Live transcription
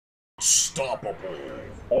Stoppable.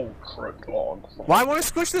 Ultra dog. Why would I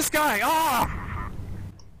squish this guy? Ah!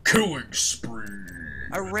 Killing spree.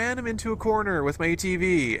 I ran him into a corner with my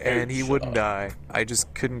ATV, and he wouldn't die. I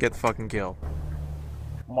just couldn't get the fucking kill.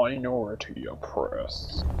 Minority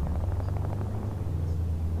oppressed.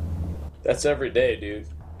 That's every day, dude.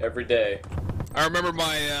 Every day. I remember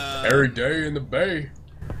my, Every day in the bay.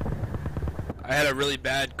 I had a really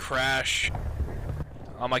bad crash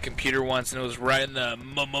on my computer once, and it was right in the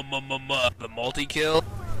the multi-kill.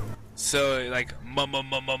 So like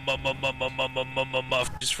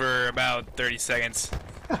just for about 30 seconds.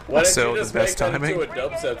 Why didn't So you just the best make that timing? into a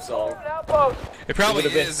dubstep song? It probably It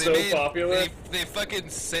would've been is. so popular. They fucking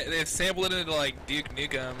they sampled it into like Duke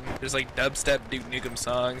Nukem. There's like dubstep Duke Nukem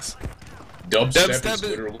songs. Dubstep is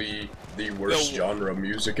literally the worst genre of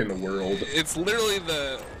music in the world. It's literally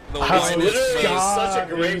the It's literally Ska such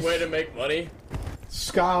a great is- way to make money.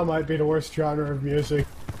 Ska might be the worst genre of music.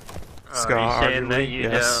 Ska, are you saying that arguably, you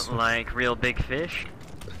yes. don't like Real Big Fish?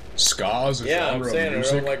 Ska is a Yeah, I'm genre of saying I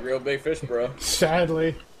music. don't like Real Big Fish, bro.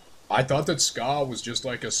 Sadly, I thought that ska was just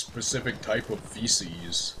like a specific type of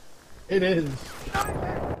feces. it is.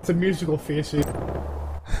 It's a musical feces.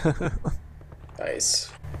 Nice.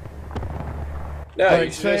 No, Like,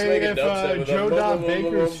 you should just say make a if, dubstep with Joe a Don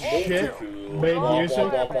Baker's shit made music.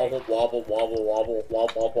 Wobble, wobble, wobble, wobble,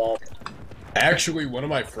 wobble, wobble. Actually, one of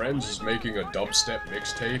my friends is making a dubstep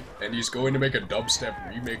mixtape, and he's going to make a dubstep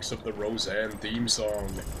remix of the Roseanne theme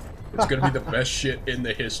song. It's gonna be the best shit in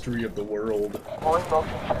the history of the world.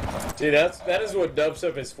 Dude, that is what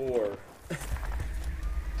dubstep is for.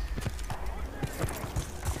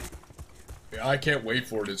 Yeah, I can't wait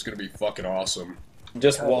for it. It's gonna be fucking awesome.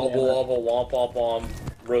 Just wobble, wobble, womp, womp, womp,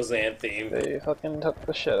 Roseanne theme. They fucking took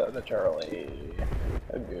the shit out of Charlie.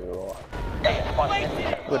 A goo.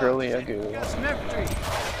 Literally a goo.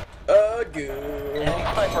 Goo.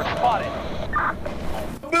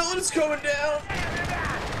 Building's coming down!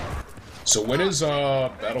 So when is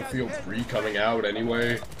Battlefield 3 coming out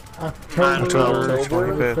anyway? October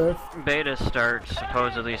 25th. Beta starts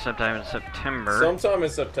supposedly sometime in September. Sometime in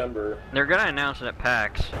September. They're gonna announce it at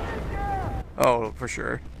PAX. Oh, for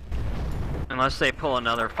sure. Unless they pull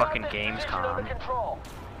another fucking Gamescom.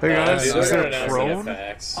 Hey guys, dude, is they're there a announcing it throne?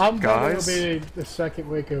 facts. I'm betting Guys? it'll be the second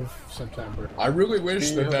week of September. I really wish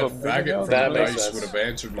Do you that have that a video? faggot That from makes DICE sense. would have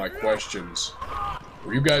answered my questions.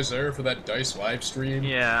 Were you guys there for that DICE live stream?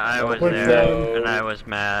 Yeah, I was But there, no. and I was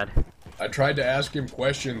mad. I tried to ask him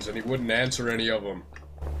questions and he wouldn't answer any of them.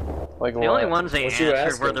 Like The only ones they What'd you answered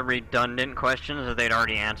ask were him? the redundant questions that they'd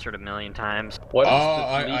already answered a million times. What is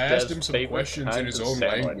I the asked him some favorite questions in kind his of own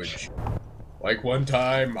sandwich? language. Like one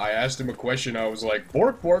time, I asked him a question, I was like,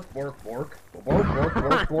 bork, bork, bork, bork, bork, bork,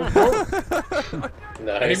 bork, bork, bork,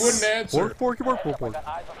 Nice. and he wouldn't answer. Bork, bork, bork, bork, bork.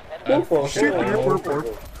 And Bork, Shit, bork, bork, bork,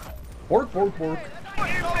 bork. bork, bork, bork.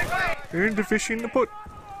 And the fish in the put.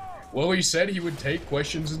 Well, he said he would take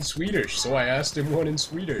questions in Swedish, so I asked him one in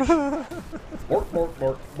Swedish. Bork, bork, bork,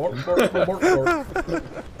 bork, bork, bork, bork, bork.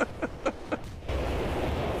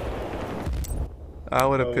 I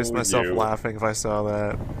would have pissed Oh, myself you. laughing if I saw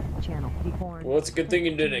that. Well, it's a good thing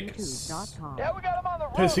you didn't. Pissing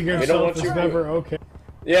We don't yourself want is you- never okay.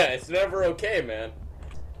 Yeah, it's never okay, man.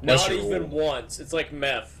 That's Not your even rule. once. It's like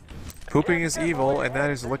meth. Pooping is evil, and that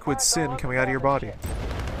is liquid sin coming out of your body.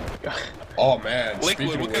 Oh man, Liquid, speaking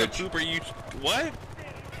what of kind of which, poop are you? What?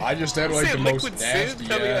 I just had You like said the liquid most sin? nasty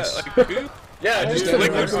Tell me that, ass. like poop? Yeah, I just dude, had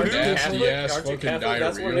liquid like some food. nasty Catholic? ass Aren't you fucking Catholic?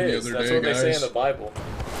 That's what diarrhea it the is. other That's day, what they say in guys. the Bible.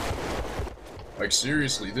 Like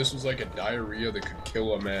seriously, this was like a diarrhea that could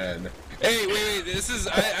kill a man. Hey, wait, this is,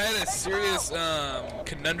 I had a serious,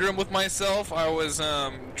 conundrum with myself. I was,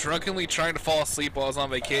 drunkenly trying to fall asleep while I was on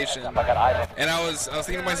vacation. And I was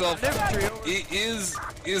thinking to myself, is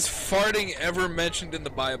farting ever mentioned in the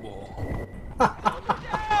Bible?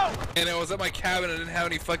 And I was at my cabin and I didn't have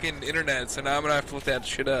any fucking internet, so now I'm gonna have to look that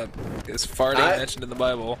shit up. Is farting mentioned in the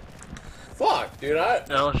Bible? Fuck, dude,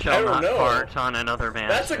 Thou I shalt don't not know. fart on another man's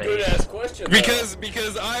That's a face. good ass question. Though.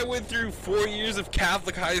 Because I went through 4 years of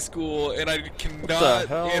Catholic high school and I cannot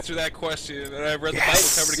answer that question, and I've read the Bible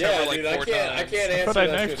cover to cover like dude, 4 times. I can't answer Put that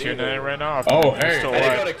that next shit to you and then I either. ran off. Oh, You're hey. still I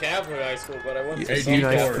didn't alive. go to Catholic high school, but I went to Hey, some you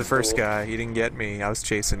know, Catholic the first school. guy. You didn't get me. I was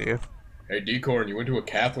chasing you. Hey Decorn, you went to a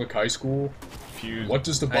Catholic high school? Fused. What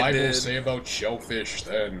does the I Bible did. say about shellfish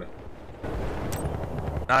then?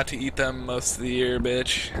 Not to eat them most of the year,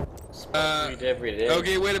 bitch. Eat every day.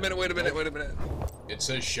 Okay, wait a minute. It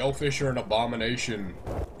says shellfish are an abomination.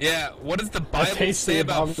 Yeah, what does the Bible tasty say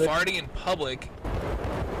about abomination. farting in public?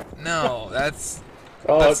 No, that's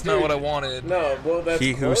Oh, not dude. what I wanted. No, well, that's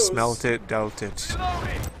He who close. smelt it, dealt it.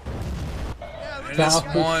 I just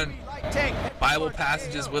want Bible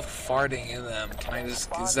passages with farting in them. Can I just?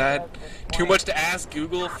 Is that too much to ask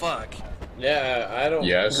Google? Fuck. Yeah, I don't.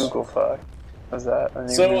 Yes. Google fuck. What's that? A new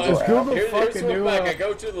So Google app? Google here's fucking one new, fact. I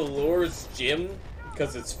go to the Lures gym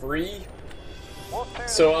because it's free.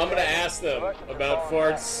 So I'm gonna ask them about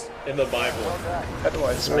farts in the Bible. How do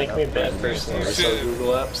I Just make me a bad person. I sell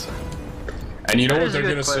Google Apps. And you know That what is a they're good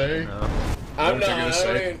gonna say? question, though. I'm what they're not. gonna I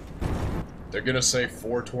say? mean, They're gonna say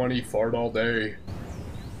 420 fart all day.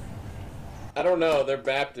 I don't know. They're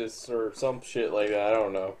Baptists or some shit like that. I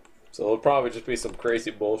don't know. So it'll probably just be some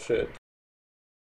crazy bullshit.